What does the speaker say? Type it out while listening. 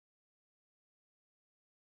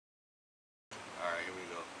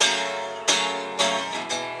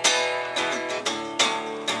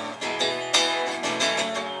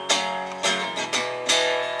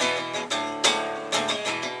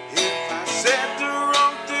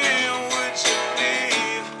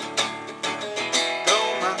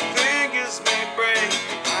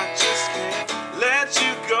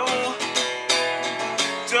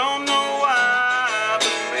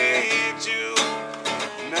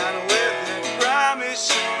wish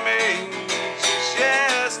you made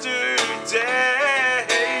just yesterday.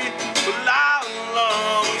 Well, I will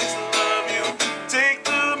always love you, take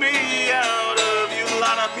the me out of you. A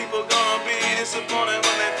lot of people gonna be disappointed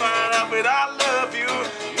when they find out, but I love you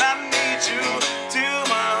and I need you till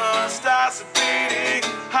my heart starts beating.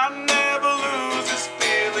 I never lose this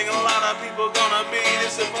feeling. A lot of people gonna be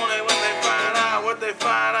disappointed when they find out what they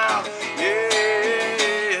find out. Yeah.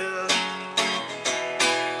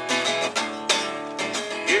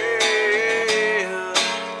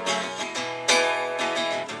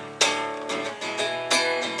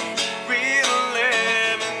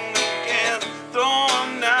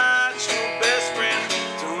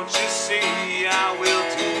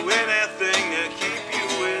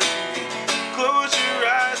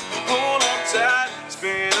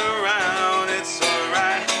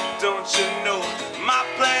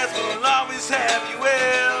 Have you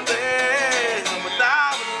well there? But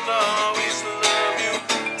I will always love you,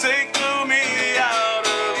 take the me out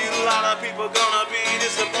of you. A lot of people gonna be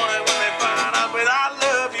disappointed when they find out, but I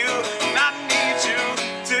love you and I need you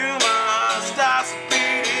till my heart starts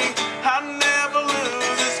beating. I never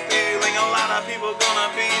lose this feeling. A lot of people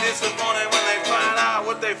gonna be disappointed when they find out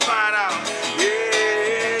what they find out. Yeah.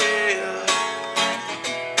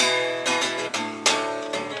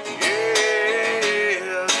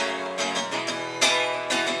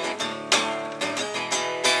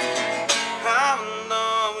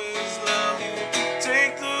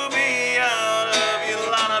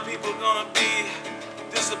 People gonna be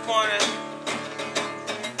disappointed.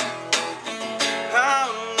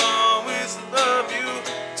 I'll always love you,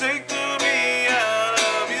 take the me out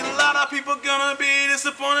of you. A lot of people gonna be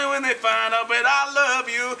disappointed when they find out, but I love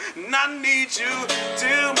you and I need you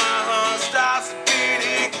till my heart starts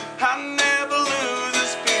beating. I never lose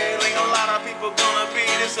this feeling. A lot of people gonna be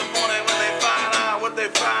disappointed when they find out what they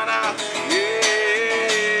find out. Yeah.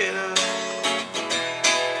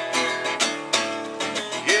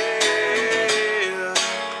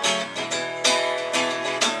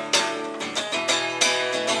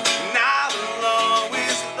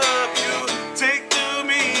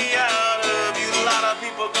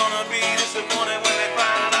 Disappointed when they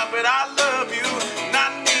find out, but I love you and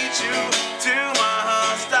I need you till my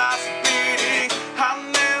heart starts beating. I'll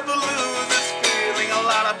never lose this feeling. A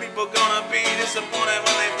lot of people gonna be disappointed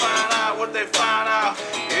when they find out what they find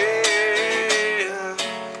out.